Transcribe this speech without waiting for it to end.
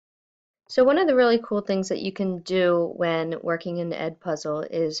So one of the really cool things that you can do when working in Edpuzzle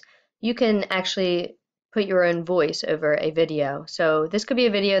is you can actually put your own voice over a video. So this could be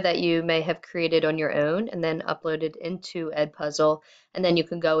a video that you may have created on your own and then uploaded into Edpuzzle, and then you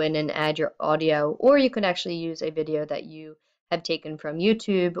can go in and add your audio, or you can actually use a video that you have taken from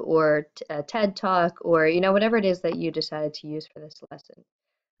YouTube or a TED Talk, or whatever it is that you decided to use for this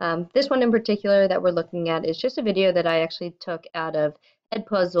lesson. This one in particular that we're looking at is just a video that I actually took out of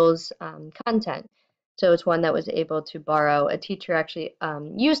Edpuzzle's content. So it's one that was able to borrow. A teacher actually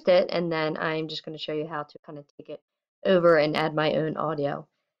used it, and then I'm just going to show you how to kind of take it over and add my own audio.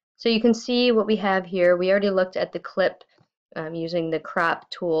 So you can see what we have here. We already looked at the clip using the crop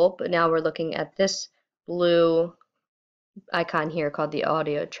tool, but now we're looking at this blue icon here called the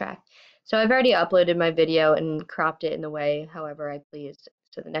audio track. So I've already uploaded my video and cropped it in the way however I pleased.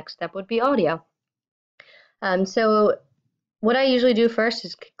 So the next step would be audio. So what I usually do first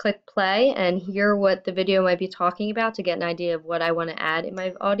is click play and hear what the video might be talking about to get an idea of what I want to add in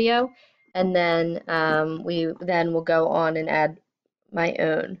my audio, and then we will go on and add my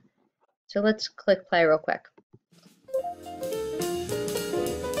own. So let's click play real quick.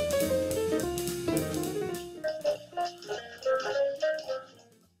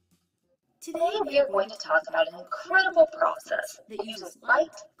 Today we are going to talk about an incredible process that uses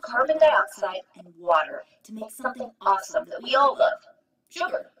light, carbon dioxide, and water to make something awesome that we all love,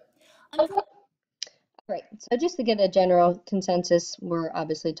 sugar. Right, so just to get a general consensus, we're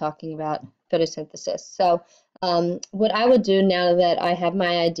obviously talking about photosynthesis. So what I would do now that I have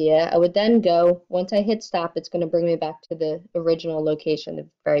my idea, I would then go, once I hit stop, it's going to bring me back to the original location, the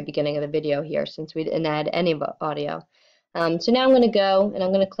very beginning of the video here, since we didn't add any audio. So now I'm going to go and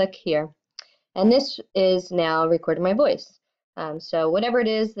I'm going to click here. And this is now recording my voice. So whatever it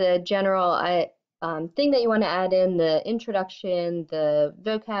is, the general thing that you want to add in, the introduction, the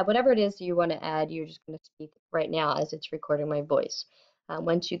vocab, whatever it is you want to add, you're just going to speak right now as it's recording my voice.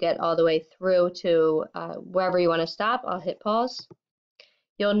 Once you get all the way through to wherever you want to stop, I'll hit pause.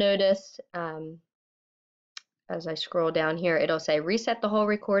 You'll notice as I scroll down here, it'll say reset the whole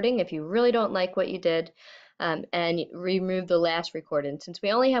recording if you really don't like what you did. And remove the last recording. Since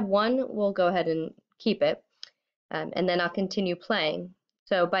we only have one, we'll go ahead and keep it. And then I'll continue playing.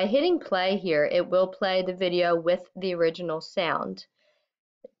 So by hitting play here, it will play the video with the original sound.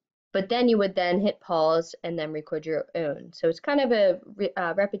 But then you would then hit pause and then record your own. So it's kind of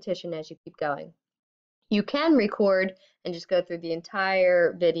a repetition as you keep going. You can record and just go through the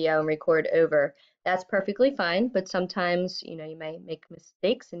entire video and record over. That's perfectly fine, but sometimes, you may make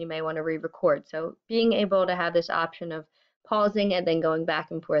mistakes and you may want to re-record. So being able to have this option of pausing and then going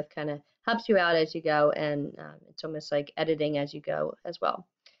back and forth kind of helps you out as you go, and it's almost like editing as you go as well.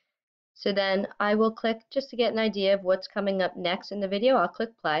 So then I will click, just to get an idea of what's coming up next in the video, I'll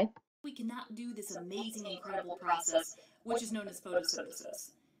click play. We cannot do this amazing, incredible process, which is known as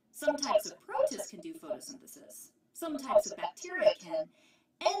photosynthesis. Some types of protists can do photosynthesis. Some types of bacteria can.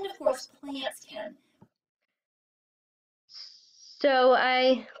 And of course, plants can. So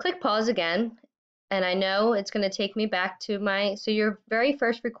I click pause again, and I know it's going to take me back to so your very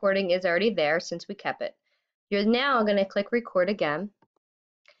first recording is already there since we kept it. You're now going to click record again.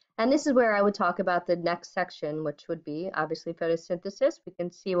 And this is where I would talk about the next section, which would be obviously photosynthesis. We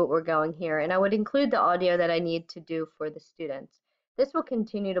can see what we're going here, and I would include the audio that I need to do for the students. This will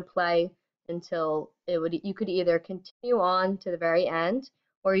continue to play until you could either continue on to the very end,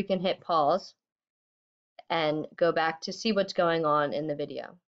 or you can hit pause and go back to see what's going on in the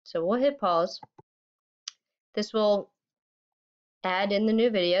video. So we'll hit pause. This will add in the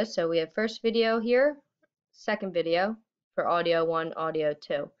new video. So we have first video here, second video for audio 1, audio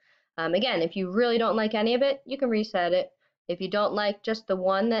 2. Again, if you really don't like any of it, you can reset it. If you don't like just the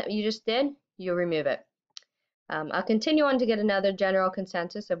one that you just did, you'll remove it. I'll continue on to get another general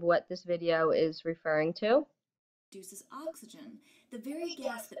consensus of what this video is referring to. Produces oxygen, the very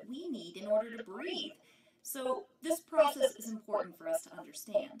gas that we need in order to breathe. So this process is important for us to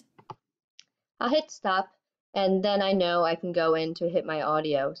understand. I'll hit stop, and then I know I can go in to hit my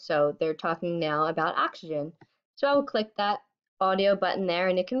audio. So they're talking now about oxygen. So I will click that audio button there,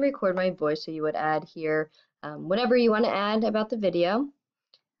 and it can record my voice. So you would add here whatever you want to add about the video,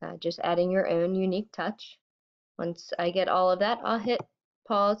 just adding your own unique touch. Once I get all of that, I'll hit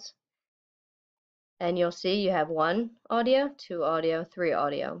pause, and you'll see you have 1 audio, 2 audio, 3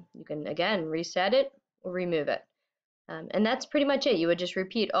 audio. You can again reset it or remove it. And that's pretty much it. You would just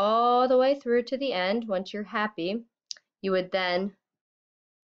repeat all the way through to the end. Once you're happy, you would then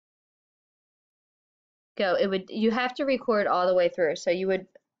go. You have to record all the way through. So you would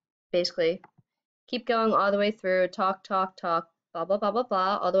basically keep going all the way through, talk, talk, talk, blah, blah, blah, blah,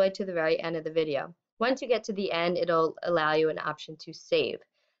 blah, all the way to the very end of the video. Once you get to the end, it'll allow you an option to save.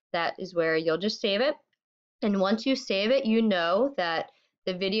 That is where you'll just save it. And once you save it, you know that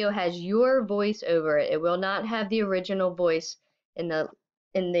the video has your voice over it. It will not have the original voice in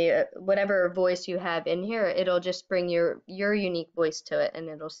the whatever voice you have in here. It'll just bring your unique voice to it, and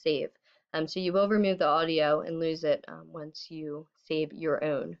it'll save. So you will remove the audio and lose it once you save your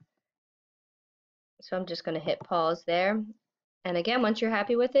own. So I'm just going to hit pause there. And again, once you're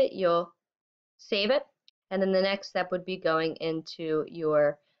happy with it, you'll save it. And then the next step would be going into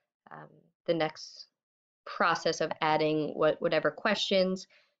your the next process of adding whatever questions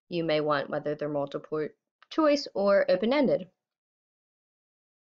you may want, whether they're multiple choice or open-ended.